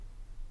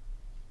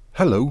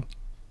Hello.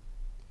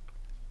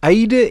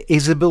 Ada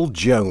Isabel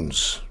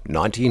Jones,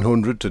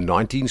 1900 to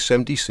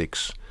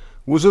 1976,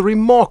 was a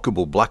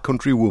remarkable Black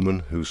Country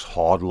woman whose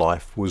hard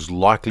life was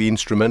likely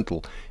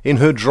instrumental in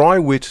her dry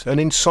wit and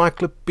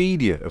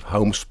encyclopedia of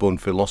homespun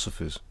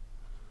philosophies.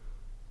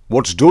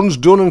 "What's done's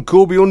done and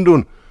can't be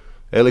undone,"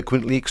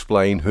 eloquently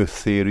explained her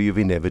theory of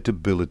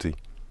inevitability.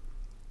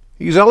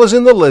 "He's allus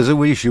in the leather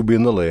where he should be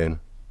in the lane,"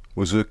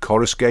 was her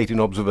coruscating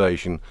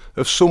observation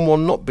of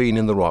someone not being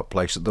in the right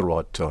place at the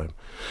right time,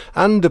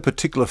 and a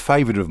particular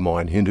favourite of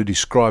mine in her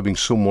describing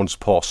someone's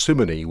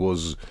parsimony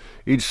was,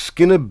 "He'd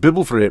skin a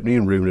bibble for halfpenny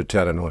and ruin a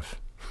tanner knife."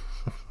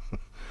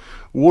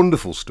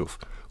 Wonderful stuff,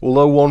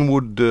 although one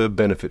would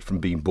benefit from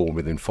being born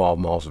within 5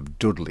 miles of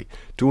Dudley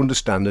to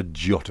understand a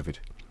jot of it.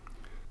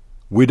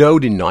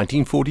 Widowed in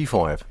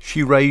 1945,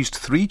 she raised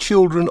 3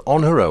 children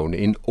on her own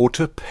in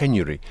utter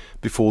penury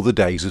before the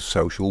days of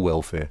social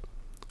welfare.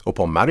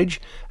 Upon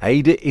marriage,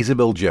 Ada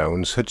Isabel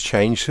Jones had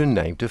changed her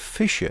name to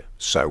Fisher,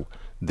 so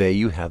there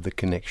you have the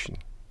connection.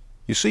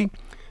 You see,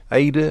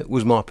 Ada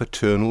was my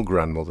paternal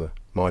grandmother,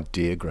 my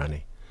dear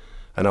granny,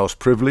 and I was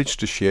privileged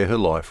to share her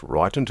life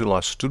right until I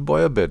stood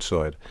by her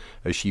bedside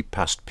as she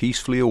passed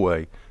peacefully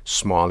away,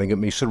 smiling at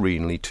me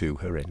serenely to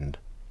her end.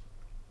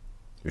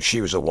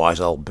 She was a wise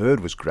old bird,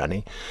 was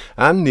Granny,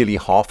 and nearly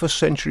half a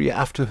century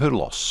after her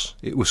loss,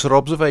 it was her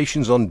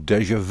observations on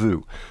déjà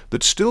vu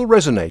that still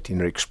resonate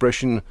in her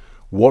expression,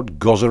 "What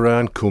goes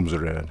around comes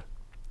around."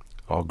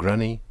 Oh,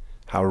 Granny,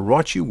 how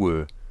right you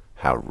were,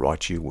 how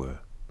right you were.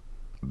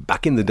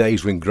 Back in the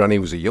days when Granny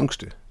was a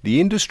youngster, the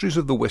industries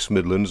of the West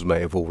Midlands may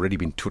have already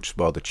been touched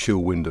by the chill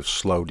wind of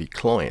slow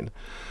decline,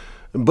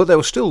 but they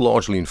were still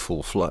largely in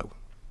full flow.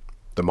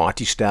 The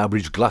mighty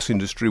Stourbridge glass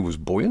industry was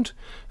buoyant,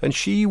 and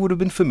she would have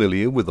been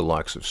familiar with the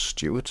likes of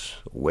Stewart,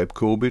 Webb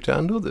Corbett,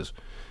 and others.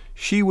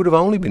 She would have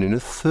only been in her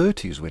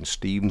 30s when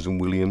Stevens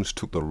and Williams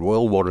took the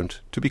royal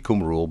warrant to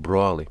become Royal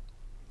Brierley.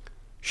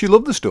 She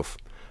loved the stuff,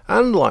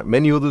 and like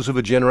many others of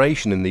her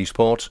generation in these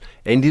parts,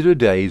 ended her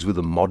days with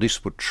a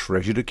modest but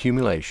treasured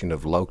accumulation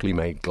of locally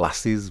made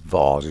glasses,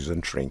 vases,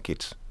 and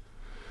trinkets.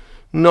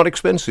 Not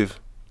expensive,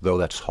 though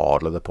that's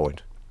hardly the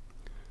point.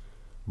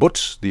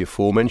 But the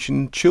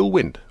aforementioned chill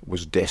wind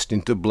was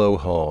destined to blow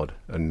hard,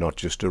 and not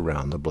just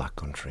around the Black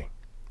Country.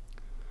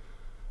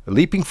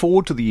 Leaping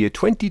forward to the year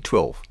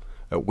 2012,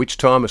 at which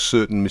time a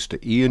certain Mr.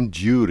 Ian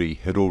Dury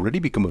had already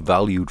become a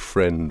valued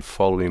friend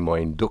following my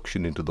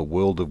induction into the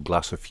world of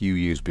glass a few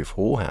years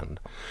beforehand,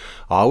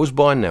 I was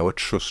by now a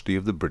trustee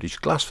of the British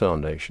Glass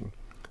Foundation,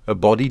 a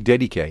body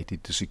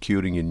dedicated to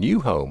securing a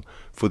new home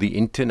for the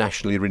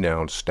internationally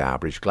renowned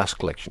Stourbridge Glass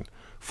Collection,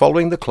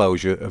 following the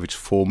closure of its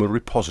former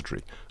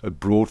repository at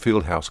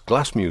Broadfield House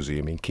Glass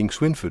Museum in King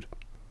Swinford.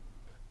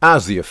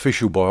 As the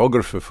official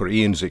biographer for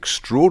Ian's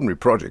extraordinary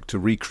project to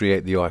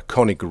recreate the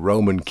iconic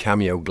Roman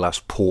cameo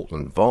glass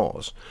Portland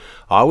vase,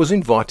 I was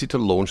invited to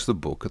launch the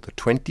book at the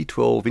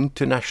 2012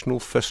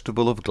 International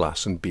Festival of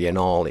Glass and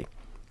Biennale,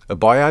 a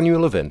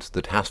biannual event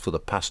that has for the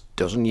past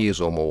dozen years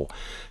or more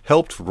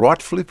helped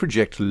rightfully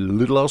project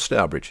little old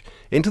Stourbridge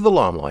into the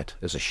limelight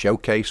as a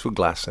showcase for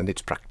glass and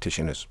its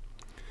practitioners.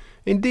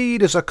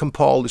 Indeed, as I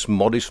compile this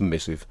modest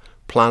missive,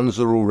 plans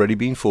are already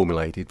being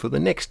formulated for the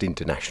next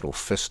International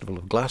Festival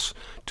of Glass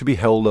to be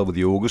held over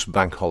the August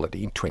bank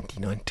holiday in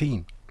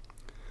 2019.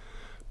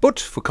 But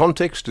for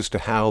context as to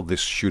how this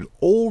should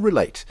all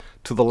relate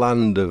to the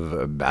land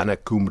of Banna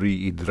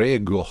Cymru I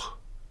Dregoch,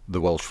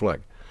 the Welsh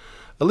flag,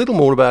 a little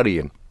more about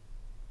Ian.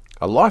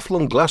 A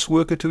lifelong glass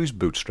worker to his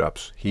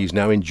bootstraps, he is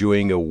now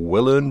enjoying a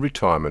well-earned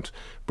retirement,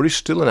 but is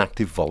still an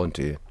active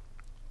volunteer.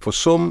 For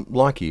some,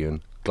 like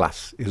Ian,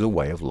 glass is a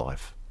way of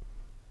life.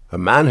 A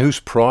man whose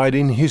pride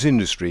in his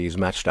industry is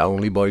matched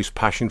only by his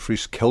passion for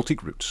his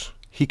Celtic roots,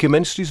 he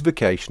commenced his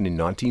vocation in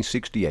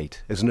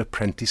 1968 as an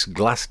apprentice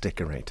glass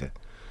decorator.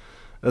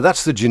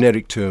 That's the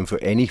generic term for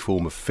any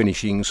form of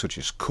finishing such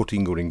as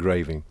cutting or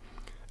engraving,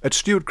 at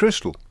Stewart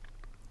Crystal.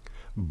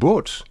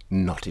 But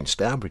not in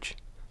Stourbridge.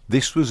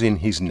 This was in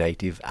his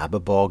native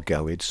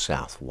Aberbargowyd,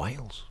 South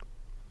Wales.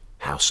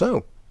 How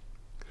so?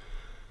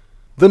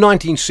 The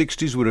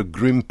 1960s were a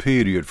grim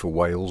period for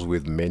Wales,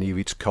 with many of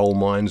its coal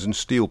mines and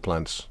steel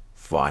plants,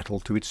 vital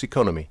to its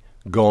economy,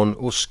 gone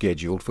or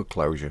scheduled for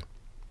closure.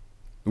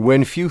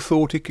 When few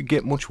thought it could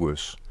get much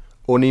worse,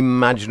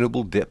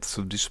 unimaginable depths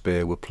of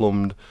despair were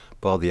plumbed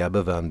by the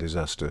Aberfan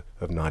disaster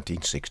of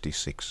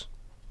 1966.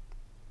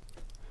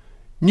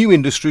 New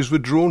industries were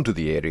drawn to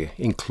the area,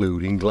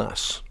 including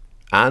glass,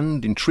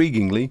 and,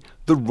 intriguingly,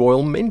 the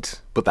Royal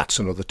Mint, but that's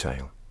another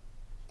tale.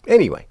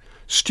 Anyway,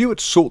 Stewart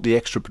sought the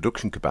extra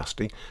production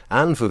capacity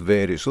and, for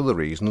various other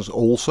reasons,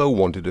 also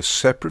wanted a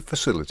separate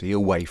facility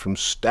away from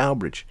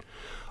Stourbridge.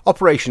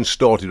 Operations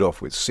started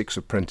off with 6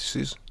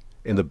 apprentices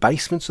in the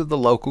basements of the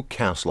local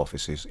council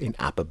offices in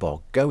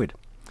Aberbargowyd.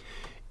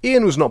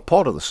 Ian was not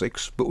part of the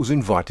 6, but was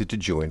invited to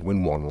join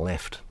when one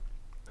left.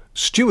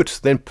 Stewart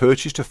then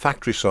purchased a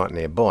factory site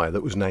nearby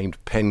that was named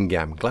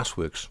Pengam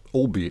Glassworks,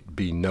 albeit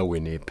being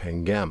nowhere near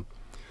Pengam.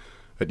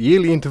 At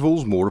yearly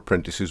intervals, more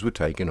apprentices were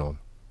taken on.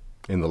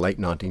 In the late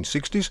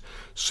 1960s,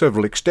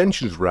 several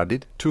extensions were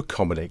added to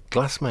accommodate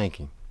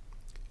glassmaking.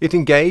 It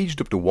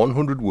engaged up to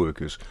 100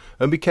 workers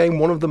and became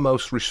one of the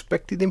most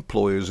respected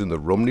employers in the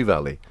Rumney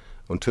Valley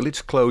until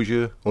its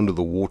closure under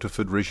the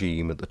Waterford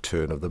regime at the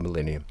turn of the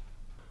millennium.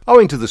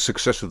 Owing to the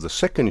success of the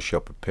second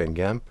shop at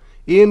Pengam,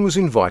 Ian was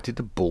invited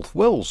to Bulth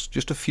Wells,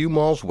 just a few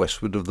miles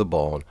westward of the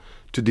barn,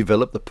 to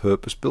develop the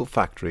purpose-built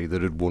factory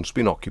that had once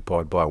been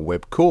occupied by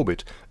Webb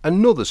Corbett,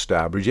 another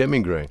Stourbridge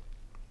emigrant.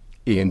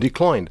 Ian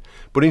declined,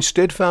 but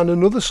instead found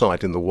another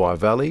site in the Wye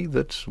Valley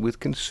that, with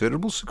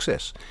considerable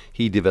success,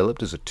 he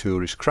developed as a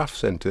tourist craft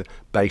centre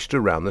based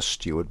around the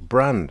Stewart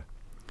brand.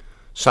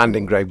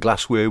 Sand-engraved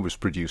glassware was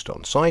produced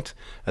on site,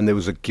 and there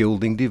was a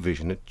gilding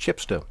division at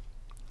Chepstow.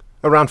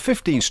 Around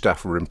 15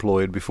 staff were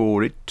employed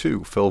before it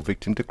too fell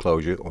victim to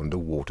closure under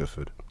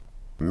Waterford.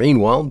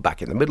 Meanwhile,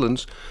 back in the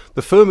Midlands,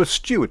 the firm of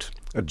Stewart,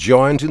 a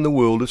giant in the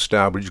world of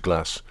Stourbridge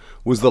glass,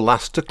 was the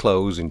last to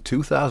close in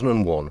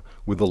 2001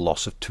 with the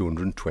loss of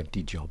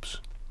 220 jobs.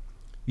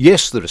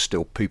 Yes, there are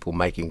still people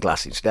making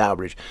glass in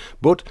Stourbridge,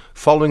 but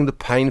following the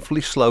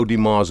painfully slow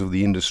demise of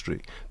the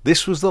industry,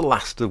 this was the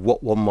last of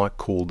what one might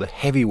call the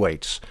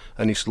heavyweights,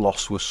 and its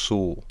loss was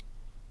sore.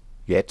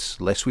 Yet,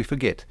 lest we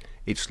forget,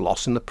 its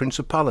loss in the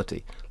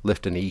Principality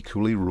left an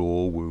equally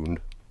raw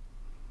wound.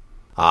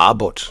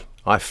 But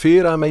I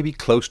fear I may be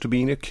close to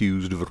being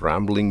accused of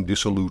rambling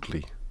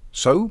dissolutely.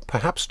 So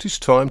perhaps 'tis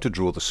time to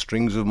draw the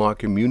strings of my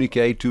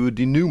communique to a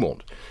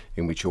denouement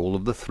in which all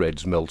of the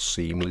threads melt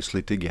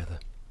seamlessly together.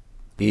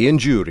 Ian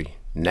Jury,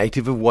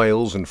 native of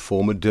Wales and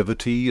former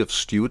devotee of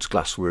Stewart's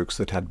glassworks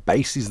that had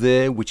bases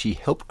there which he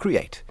helped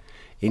create,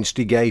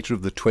 instigator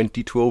of the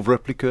 2012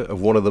 replica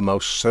of one of the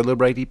most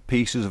celebrated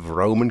pieces of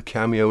Roman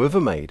cameo ever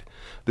made,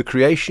 the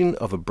creation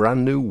of a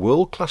brand new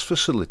world-class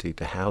facility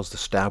to house the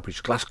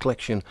Stourbridge Glass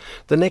Collection,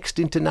 the next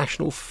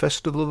international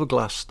festival of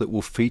glass that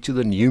will feature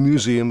the new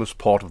museum as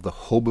part of the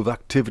hub of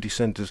activity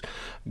centres.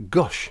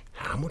 Gosh,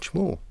 how much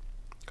more?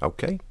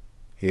 Okay,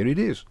 here it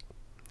is.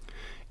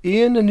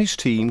 Ian and his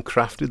team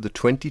crafted the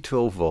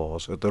 2012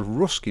 vase at the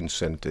Ruskin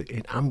Centre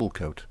in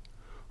Amblecote.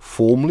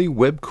 Formerly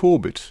Webb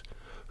Corbett,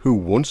 who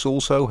once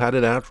also had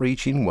an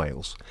outreach in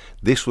Wales,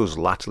 this was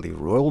latterly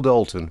Royal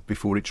Dalton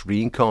before its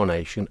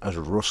reincarnation as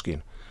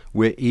Ruskin,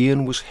 where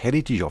Ian was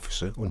heritage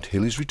officer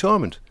until his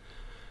retirement,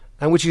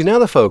 and which is now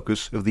the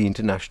focus of the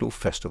International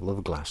Festival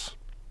of Glass.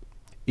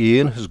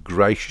 Ian has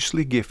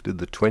graciously gifted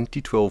the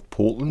 2012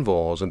 Portland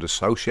vase and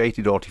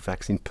associated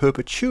artefacts in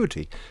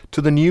perpetuity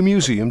to the new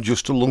museum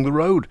just along the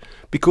road,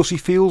 because he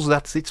feels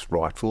that's its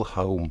rightful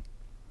home.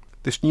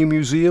 This new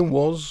museum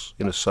was,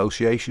 in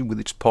association with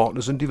its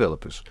partners and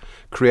developers,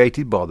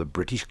 created by the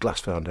British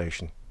Glass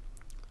Foundation,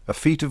 a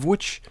feat of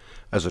which,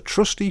 as a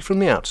trustee from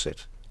the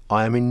outset,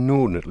 I am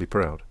inordinately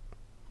proud.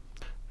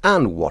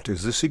 And what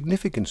is the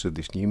significance of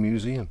this new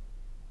museum?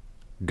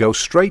 Go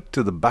straight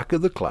to the back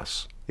of the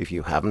class if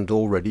you haven't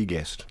already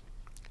guessed.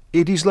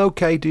 It is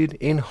located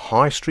in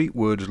High Street,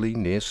 Wordsley,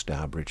 near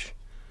Stourbridge,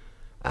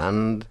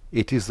 and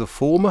it is the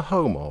former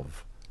home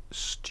of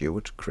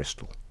Stewart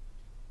Crystal.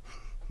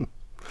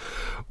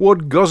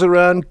 What goes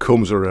around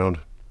comes around.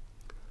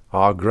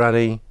 Ah,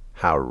 Granny,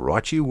 how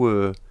right you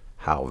were,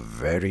 how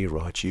very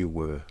right you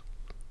were.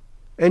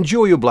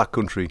 Enjoy your Black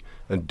Country,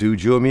 and do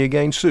join me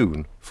again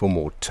soon for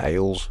more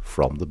Tales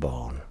from the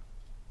Barn.